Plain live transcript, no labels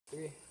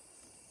Three.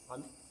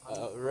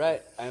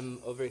 Right, I'm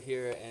over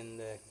here in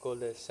the Col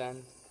de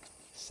San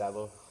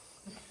Sabo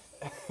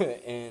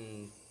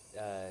in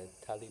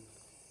Talib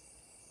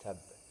Tab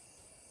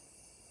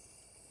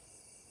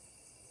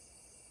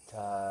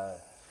Ta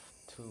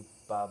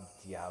Toubab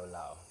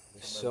Dialaw.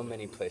 There's so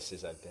many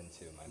places I've been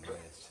to. My brain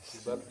is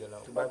just Toubab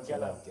Dialaw. Toubab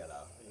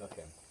Dialaw.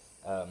 Okay,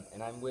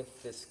 and I'm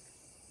with this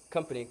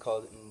company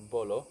called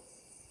Mboloh,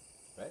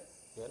 right?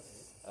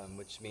 Yes.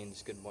 Which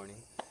means good morning,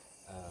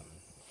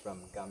 from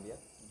Gambia.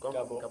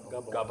 Gabon.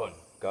 Gabon.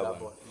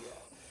 Gabon.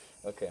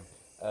 Okay.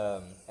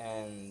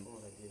 And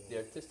the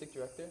artistic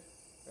director,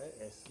 right?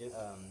 Yes.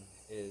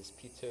 Is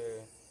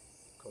Peter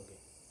Koge.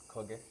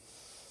 Koger.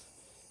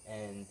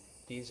 And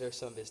these are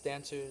some of his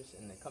dancers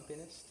and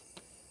accompanist.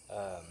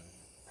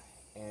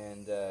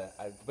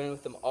 I've been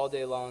with them all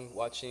day long,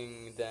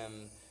 watching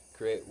them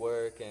create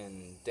work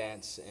and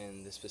dance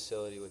in this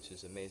facility, which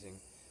is amazing.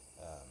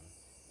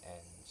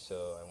 And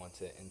so I want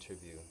to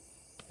interview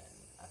and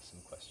ask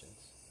some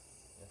questions.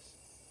 Yes.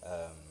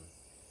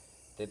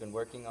 They've been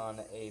working on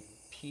a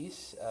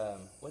piece.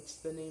 What's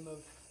the name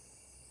of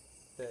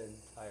the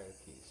entire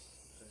piece?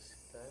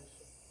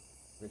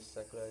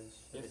 Recyclage.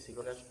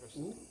 Recyclage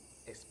ou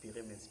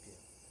expirer m'inspire.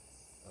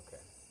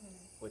 Okay.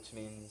 Which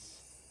means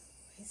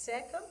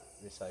Recycle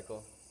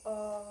recycle.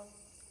 or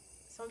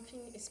something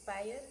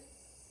inspire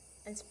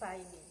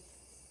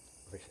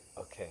me.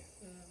 Okay.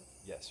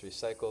 Yes,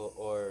 recycle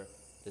or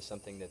there's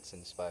something that's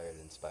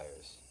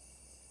inspires.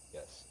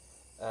 Yes.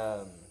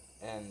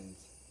 And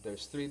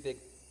there's three big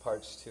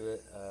parts to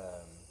it,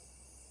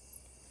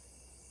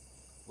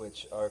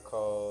 which are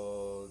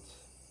called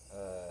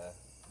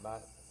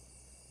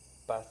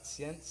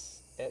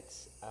Patience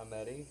et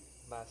amère,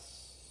 mas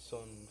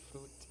son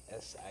fruit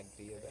est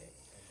agréable.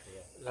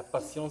 La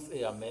patience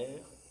est amère,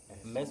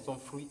 mais son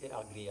fruit est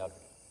agréable.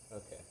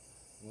 Okay.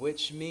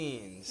 Which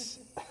means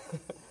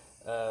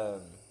the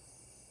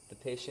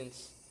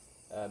patience,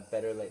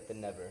 better late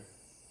than never,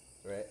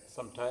 right?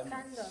 Sometimes.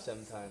 Kind of.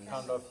 Sometimes.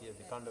 Kind of, yeah,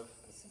 kind of.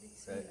 It's a bit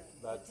similar.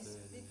 But, It's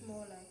a bit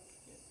more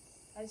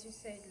like, as you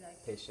said,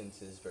 like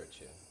Patience is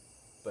virtue,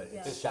 but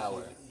Yeah. it's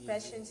sour.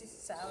 patience is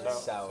sour,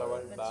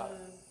 Sour, but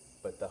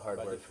but the hard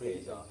but the work fruit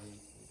pays off.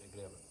 is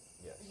agréable.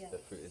 Yes, Yeah. the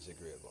fruit is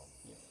agreeable.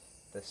 Yeah.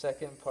 The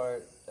second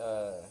part,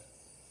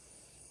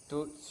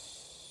 toutes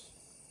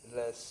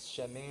les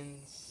chemins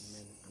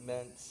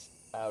mènent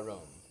à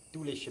Rome.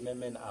 Tous les chemins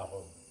mènent à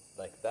Rome.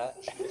 Like that.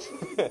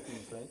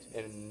 In French.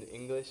 In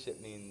English, it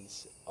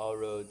means all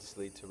roads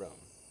lead to Rome.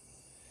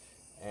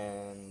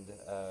 And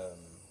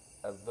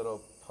a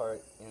little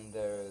part in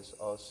there is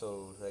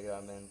also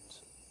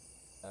règlement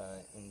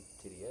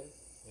intérieur.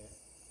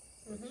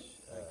 Which,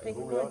 The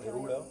Règlement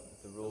ruler.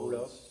 the Ruler.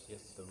 rules,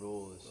 yes, the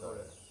rules are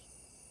Rules.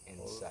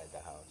 inside the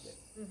house.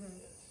 Yeah.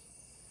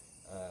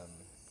 Yes.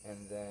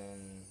 And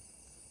then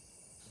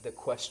the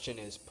question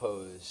is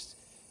posed,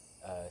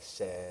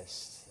 c'est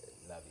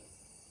la vie.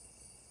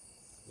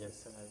 Yes.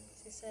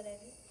 c'est ça la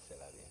vie. C'est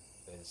la vie.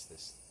 Is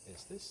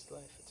this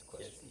life? It's a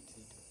Yes,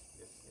 question.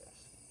 yes.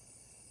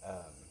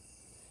 Yes.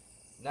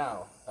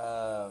 Now,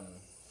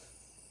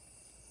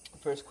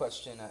 first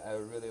question I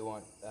really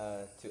want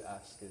to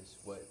ask is,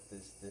 what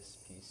does this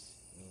piece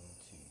mean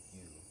to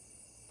you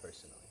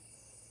personally?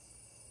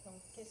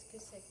 Donc, qu'est-ce que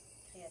cette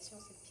création,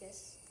 cette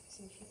pièce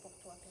signifie pour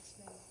toi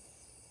personnellement?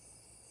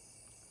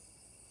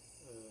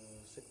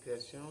 Cette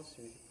création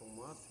signifie pour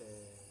moi,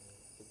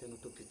 c'est une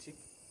autocritique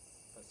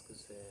parce que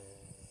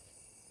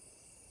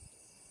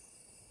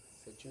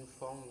c'est une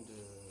forme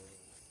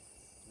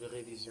de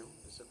révision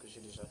de ce que j'ai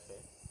déjà fait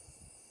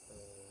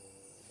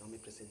dans mes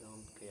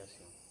précédentes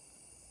créations.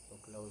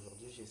 Donc là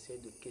aujourd'hui, j'essaie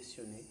de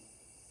questionner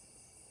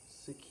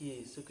ce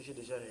que j'ai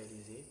déjà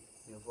réalisé,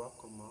 mais voir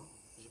comment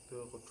je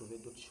peux retrouver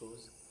d'autres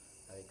choses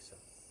avec ça.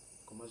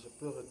 Comment je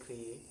peux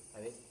recréer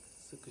avec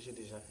ce que j'ai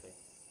déjà fait.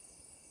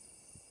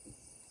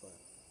 Voilà.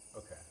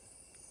 Okay.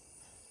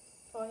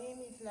 For him,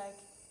 it's like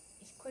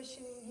he's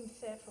questioning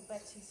himself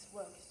about his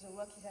work, the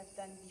work he has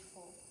done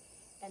before,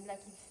 and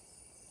like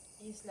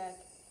he's like,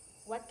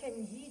 what can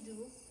he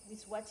do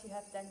with what he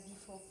has done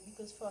before?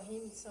 Because for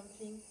him, it's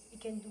something he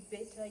can do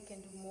better, he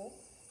can do more.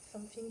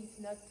 Something is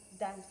not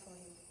done for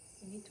him.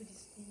 He need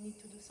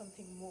to do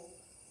something more.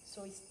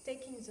 So he's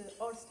taking the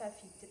old stuff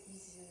he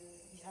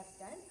has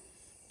done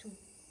to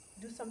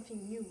do something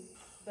new,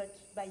 but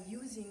by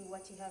using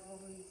what he have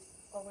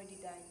already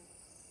done.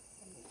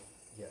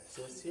 Yes.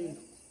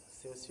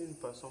 C'est aussi une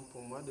façon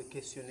pour moi de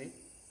questionner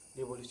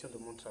l'évolution de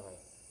mon travail.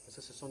 Parce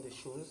que ce sont des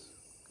choses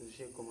que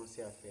j'ai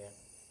commencé à faire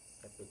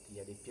à petit. Il y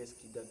a des pièces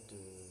qui datent de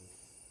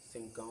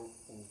 5 ans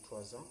ou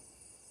 3 ans.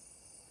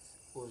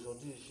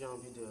 Aujourd'hui, j'ai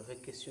envie de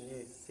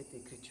re-questionner cette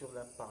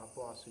écriture-là par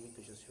rapport à celui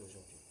que je suis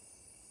aujourd'hui.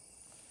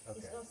 Okay.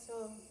 It's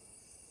also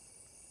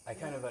I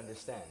kind of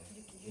understand.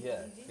 You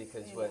Yeah, did?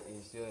 because Yeah. what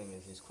he's doing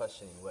is he's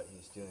questioning what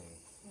he's doing.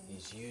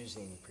 He's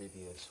using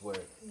previous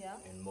work Yeah.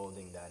 and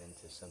molding that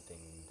into something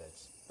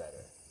that's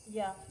better.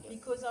 Yeah,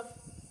 because of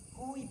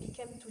who he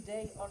became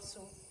today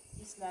also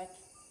is like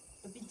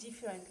a bit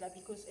different, like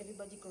because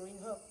everybody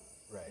growing up,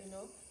 Right. you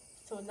know.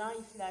 So now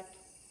it's like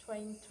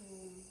trying to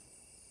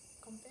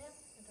compare,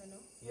 I don't know.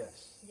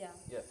 Yes. Yeah.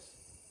 Yes.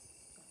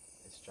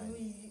 It's Who trying.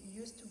 he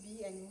used to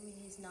be and who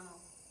he is now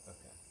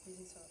Okay. with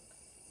his work.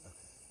 Okay.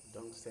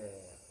 Donc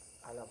c'est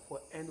à la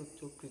fois un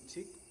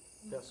autocritique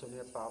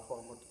personnel par rapport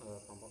à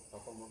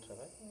mon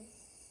travail Oui.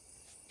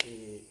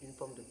 et une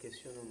forme de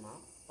questionnement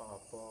par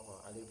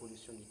rapport à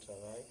l'évolution du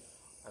travail,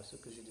 à ce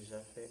que j'ai déjà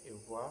fait et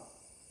voir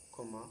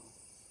comment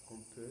on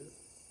peut,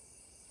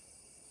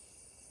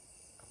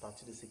 à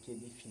partir de ce qui est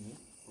défini,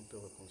 on peut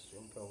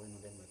reconstruire, on peut avoir une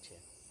nouvelle matière.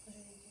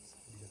 J'avais dit ça.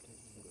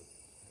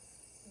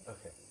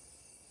 Okay.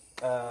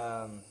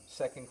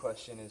 Second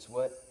question is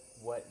what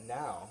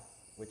now,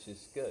 which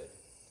is good,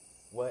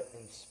 what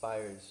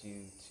inspires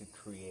you to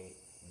create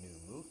new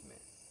movement?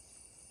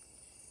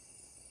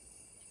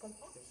 Tu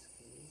comprends?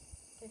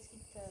 Qu'est-ce qui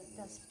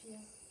t'inspire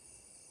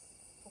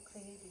pour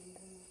créer des nouveaux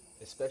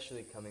mouvements?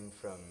 Especially coming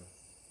from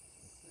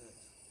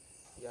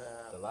Il y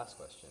a, the last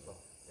question. Bon.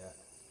 Yeah.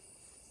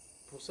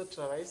 pour ce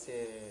travail,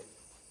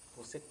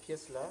 pour cette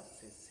pièce-là,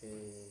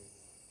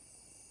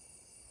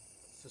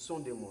 ce sont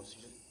des mots.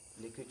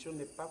 L'écriture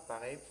n'est pas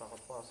pareille par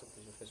rapport à ce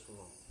que je fais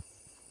souvent.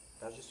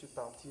 Là, je suis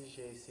parti,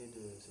 j'ai essayé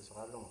de... Ce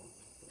sera long.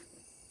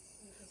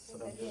 Ce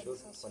sera bien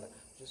chose. Voilà.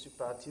 Je suis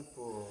parti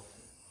pour...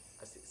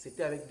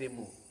 C'était avec des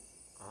mots.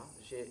 Hein.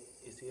 J'ai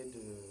essayé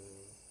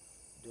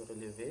de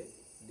relever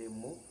des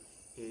mots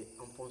et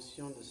en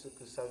fonction de ce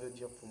que ça veut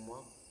dire pour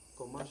moi,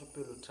 comment je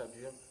peux le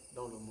traduire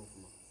dans le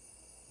mouvement.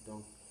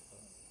 Donc,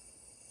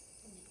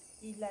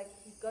 He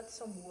got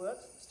some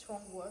words,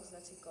 strong words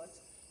that he got,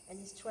 and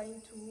he's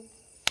trying to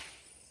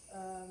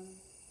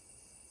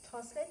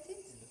translate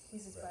it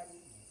with his Right. body,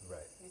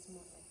 Right. with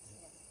movement.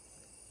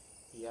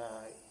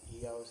 Yeah. il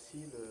y a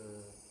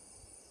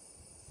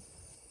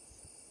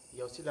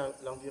aussi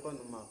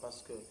l'environnement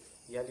parce que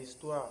il y a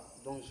l'histoire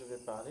dont je vais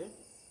parler,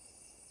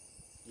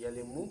 il y a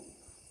les mots,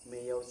 mais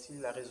il y a aussi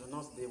la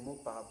résonance des mots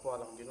par rapport à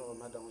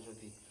l'environnement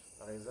d'aujourd'hui.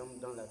 Par exemple,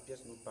 dans la pièce,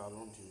 nous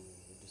parlons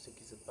de ce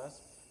qui se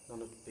passe dans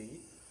notre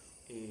pays.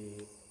 Et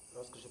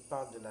lorsque je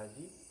parle de la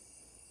vie,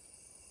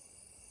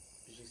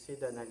 j'essaie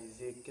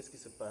d'analyser qu'est-ce qui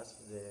se passe,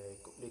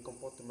 les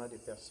comportements des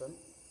personnes.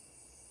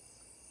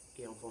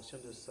 Et en fonction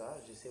de ça,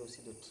 j'essaie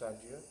aussi de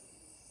traduire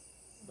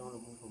dans le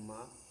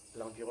mouvement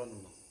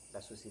l'environnement,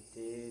 la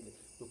société,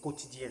 le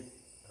quotidien.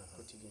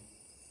 Quotidien.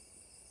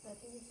 I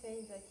think he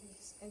says that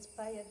he's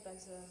inspired by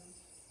the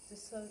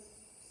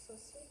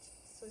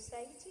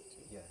society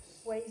Yes.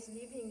 where he's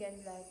living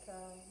and the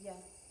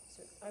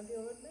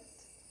environment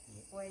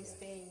where he's Yes.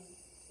 staying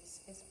is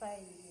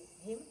inspiring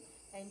him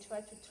and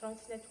try to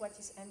translate what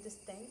he's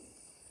understand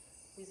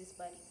with his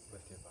body.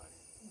 With your body.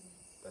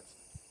 That's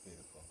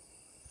beautiful.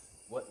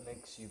 What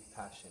makes you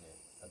passionate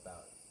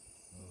about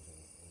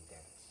moving in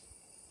dance?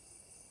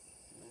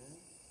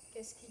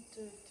 Qu'est-ce qui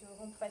te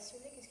rend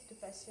passionné? Qu'est-ce qui te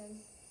passionne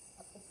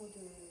à propos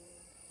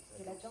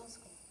de la danse,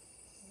 quoi?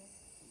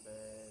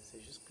 Ben,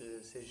 c'est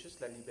juste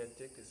la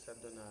liberté que ça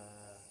donne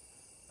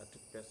à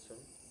toute personne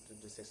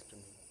de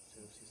s'exprimer.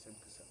 C'est aussi simple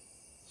que ça.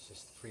 It's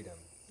just freedom,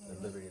 the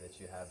liberty that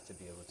you have to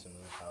be able to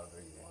move however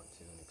you want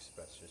to and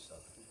express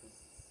yourself.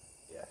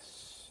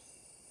 Yes,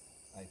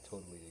 I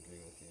totally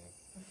agree with you.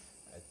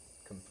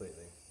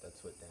 Completely.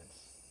 That's what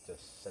dance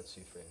just sets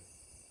you free.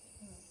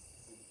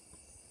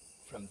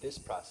 From this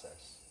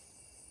process,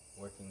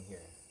 working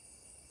here,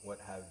 what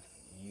have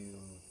you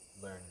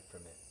learned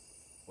from it?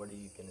 What are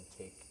you going to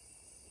take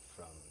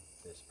from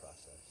this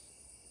process?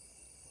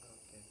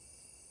 Ok.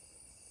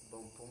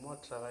 Bon, pour moi,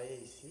 travailler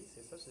ici,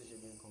 c'est ça que j'ai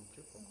bien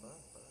compris. Pourquoi?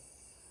 Voilà.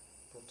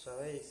 Pour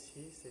travailler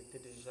ici, c'était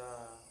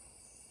déjà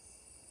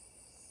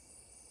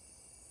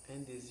un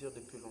désir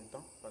depuis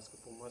longtemps, parce que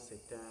pour moi,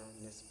 c'est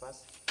un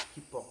espace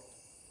qui porte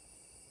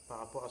par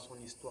rapport à son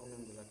histoire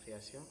même de la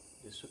création,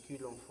 de ceux qui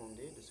l'ont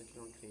fondé, de ceux qui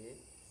l'ont créé.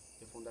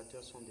 Les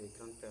fondateurs sont des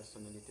grandes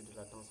personnalités de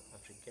la danse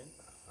africaine.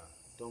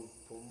 Donc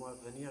pour moi,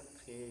 venir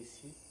créer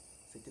ici,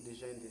 c'était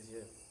déjà un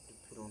désir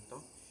depuis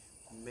longtemps,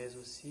 mais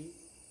aussi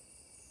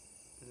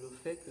le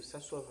fait que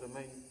ça soit vraiment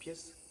une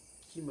pièce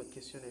qui me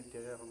questionne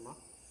intérieurement,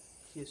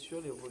 qui est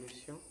sur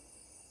l'évolution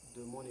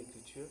de mon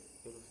écriture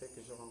et le fait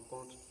que je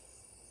rencontre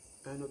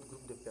un autre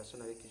groupe de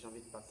personnes avec qui j'ai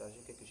envie de partager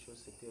quelque chose,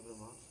 c'était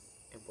vraiment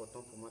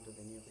important pour moi de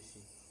venir ici,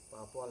 par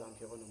rapport à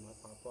l'environnement,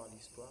 par rapport à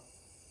l'histoire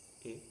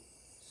et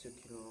ceux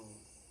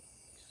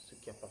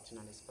qui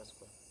appartiennent à l'espace,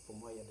 quoi. Pour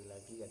moi, il y a de la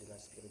vie, il y a de la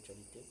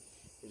spiritualité.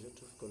 Et je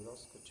trouve que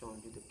lorsque tu as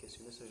envie de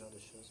questionner ce genre de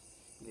choses,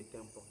 il était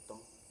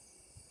important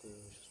que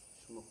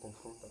je me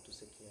confronte à tout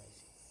ce qu'il y a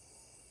ici.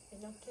 Et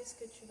donc, qu'est-ce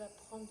que tu vas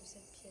prendre de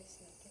cette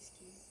pièce-là?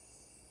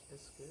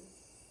 Qu'est-ce que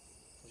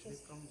je vais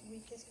prendre?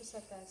 Oui, qu'est-ce que ça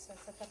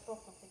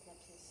t'apporte en fait la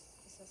pièce?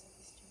 C'est ça sa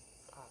question.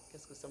 Ah,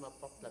 qu'est-ce que ça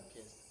m'apporte la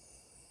pièce?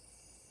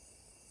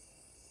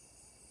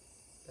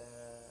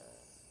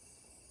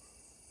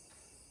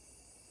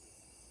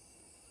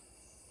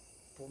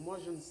 Pour moi,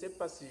 je ne sais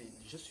pas si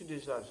je suis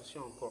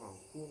encore en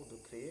cours de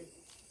créer,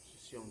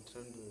 je suis en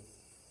train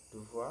de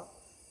voir,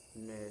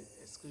 mais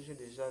est-ce que j'ai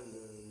déjà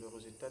le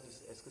résultat,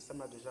 est-ce que ça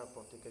m'a déjà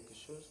apporté quelque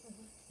chose?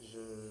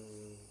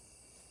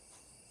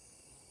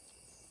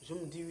 Je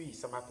me dis oui,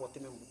 ça m'a apporté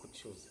même beaucoup de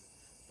choses.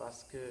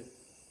 parce que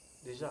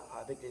déjà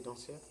avec les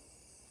danseurs,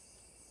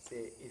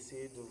 c'est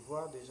essayer de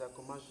voir déjà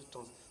comment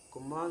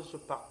je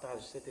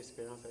partage cette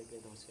expérience avec les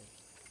danseurs.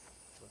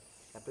 Ouais.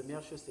 La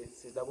première chose,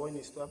 c'est d'avoir une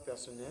histoire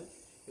personnelle.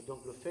 Et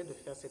donc le fait de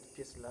faire cette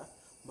pièce-là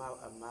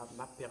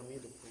m'a permis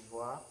de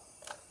pouvoir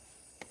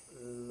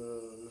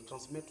le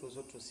transmettre aux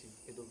autres aussi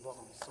et de voir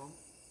ensemble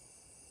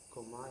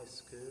comment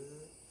est-ce que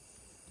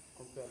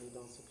on peut aller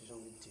dans ce que j'ai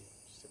envie de dire.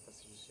 Je ne sais pas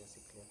si je suis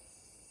assez clair.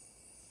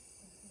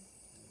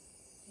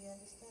 Do you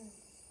understand?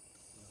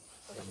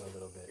 A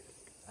little bit.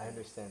 I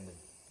understand.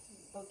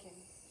 Okay.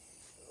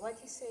 What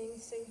he's saying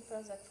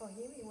first that for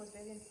him it was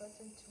very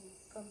important to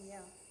come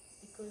here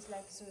because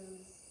like the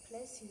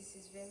place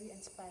is very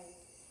inspired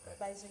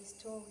by the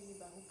story,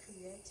 by who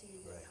created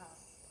and how.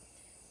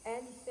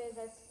 And he said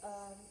that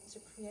the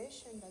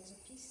creation, like the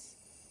piece,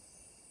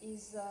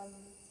 is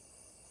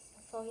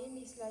for him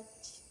is like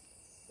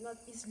not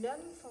is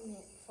learning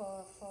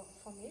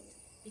from it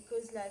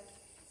because like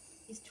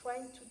he's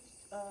trying to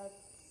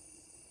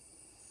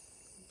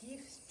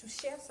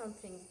share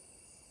something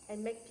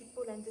and make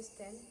people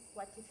understand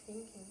what he's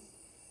thinking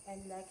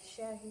and like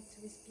share it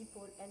with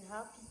people and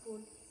how people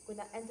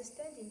gonna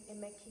understand it and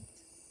make it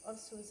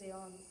also their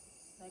own,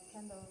 like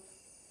kind of.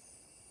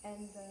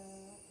 And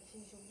j'ai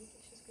oublié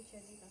quelque chose que tu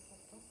as dit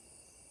d'important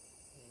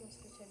sur ce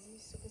que tu as dit,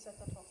 ce que ça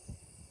t'apporte.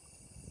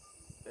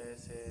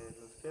 C'est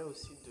le fait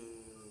aussi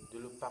de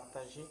le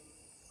partager,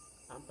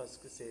 hein, parce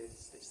que c'est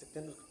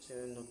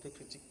notre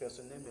critique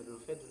personnelle, mais le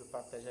fait de le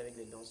partager avec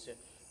les danseurs,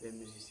 les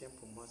musiciens,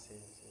 pour moi, c'est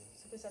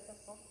ce que ça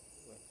t'apporte.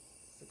 Ouais.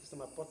 Ce que ça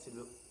m'apporte, c'est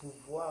le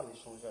pouvoir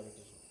l'échanger avec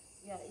les gens.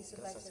 Yeah, it's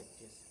grâce about à cette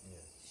pièce.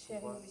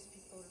 Sharing with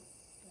people,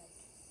 like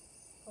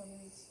for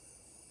him it's.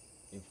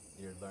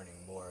 You're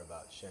learning more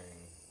about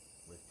sharing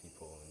with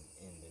people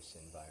in this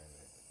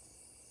environment.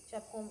 Tu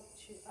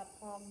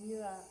apprends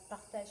mieux à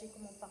partager,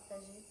 comment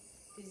partager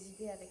tes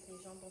idées avec les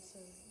gens dans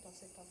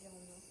cet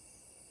environnement.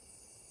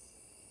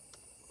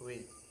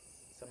 Oui,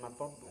 ça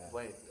m'apporte.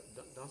 Ouais,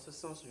 dans ce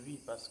sens, oui,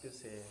 parce que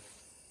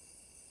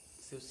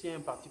c'est aussi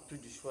un parti pris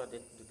du choix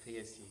de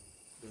créer ici,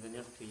 de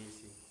venir créer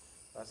ici,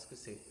 parce que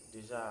c'est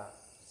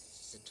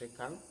très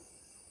calme.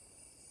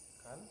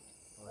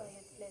 Ouais.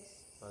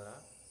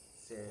 Voilà,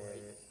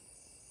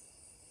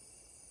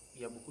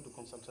 il y a beaucoup de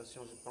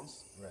concentration, je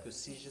pense, que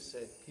si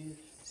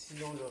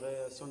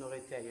on aurait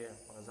été ailleurs,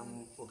 par exemple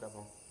au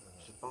Gabon,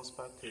 je ne pense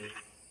pas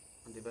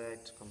qu'on devait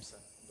être comme ça.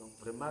 Donc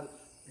vraiment,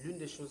 l'une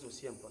des choses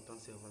aussi importantes,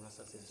 c'est vraiment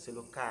ça, c'est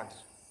le cadre.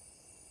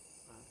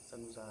 Hein, ça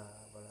nous a,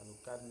 voilà, le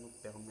cadre nous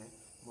permet,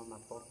 moi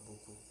m'apporte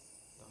beaucoup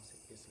dans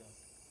cette pièce-là,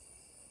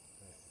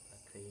 à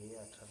créer,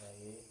 à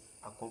travailler,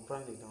 à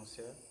comprendre les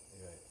danseurs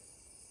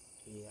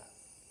et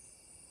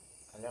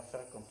à leur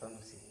faire comprendre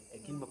aussi, et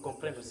qu'ils me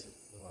comprennent aussi.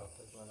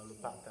 Voilà, le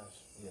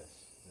partage.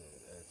 Yes,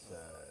 it's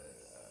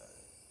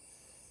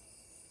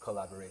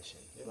collaboration.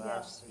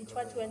 Yes, he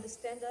tried to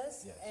understand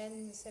us,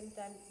 and at the same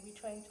time we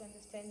trying to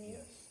understand him,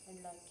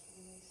 and like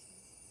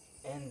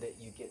and that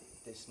you get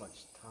this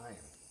much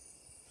time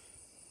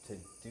to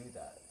do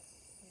that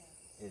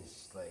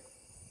is like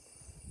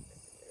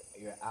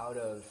you're out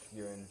of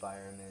your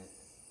environment,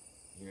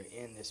 you're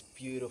in this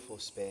beautiful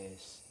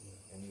space,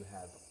 and you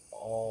have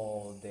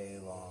all day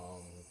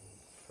long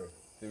for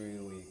 3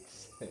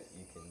 weeks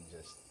you can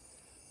just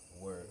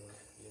work.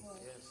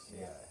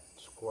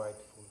 It's quite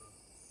full.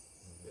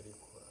 Very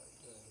quiet.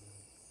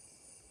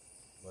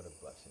 What a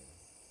blessing.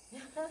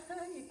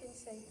 you can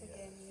say it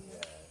again, you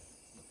know.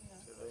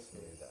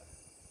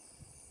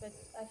 But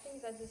I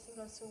think that's the thing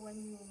also when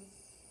you're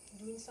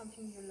doing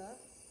something you love,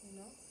 you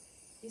know,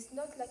 it's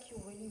not like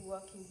you're really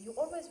working. You're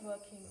always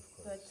working,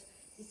 but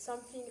it's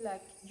something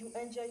like you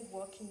enjoy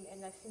working,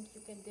 and I think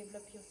you can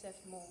develop yourself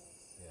more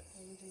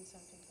when you're doing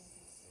something like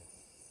this.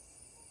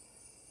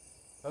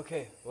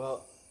 Okay,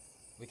 well,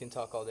 we can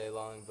talk all day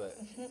long, but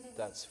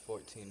that's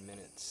 14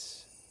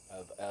 minutes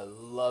of a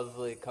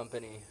lovely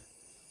company.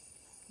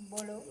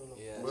 Mboloh.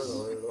 Yes.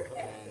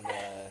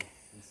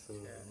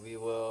 And we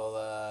will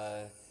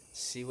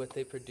see what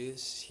they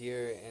produce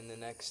here in the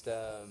next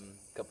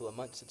couple of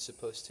months. It's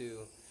supposed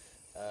to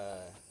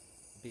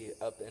be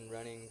up and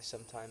running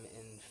sometime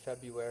in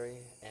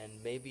February,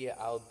 and maybe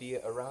I'll be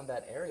around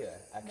that area,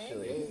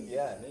 actually. Maybe.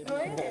 Yeah, maybe.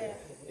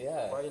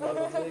 Yeah, Why not?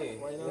 probably.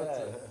 Why not?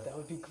 Yeah, that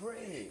would be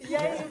great.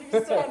 Yeah, it would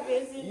be so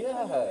amazing.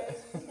 Yeah.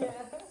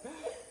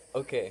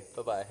 Okay,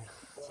 bye-bye.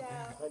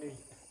 Ciao. Salut.